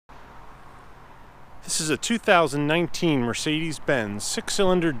This is a 2019 Mercedes-Benz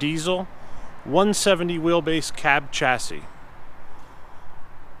 6-cylinder diesel 170 wheelbase cab chassis.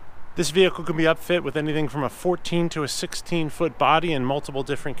 This vehicle can be upfit with anything from a 14 to a 16-foot body in multiple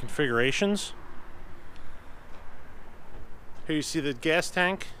different configurations. Here you see the gas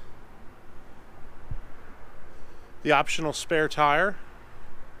tank, the optional spare tire,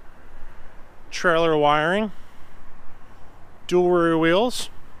 trailer wiring, dual rear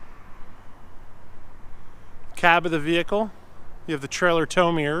wheels, cab of the vehicle. You have the trailer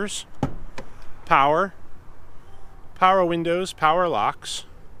tow mirrors, power windows, power locks.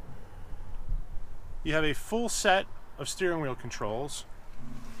 You have a full set of steering wheel controls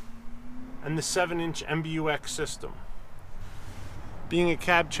and the 7-inch MBUX system. Being a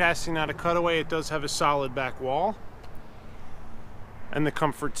cab chassis, not a cutaway, it does have a solid back wall and the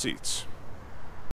comfort seats.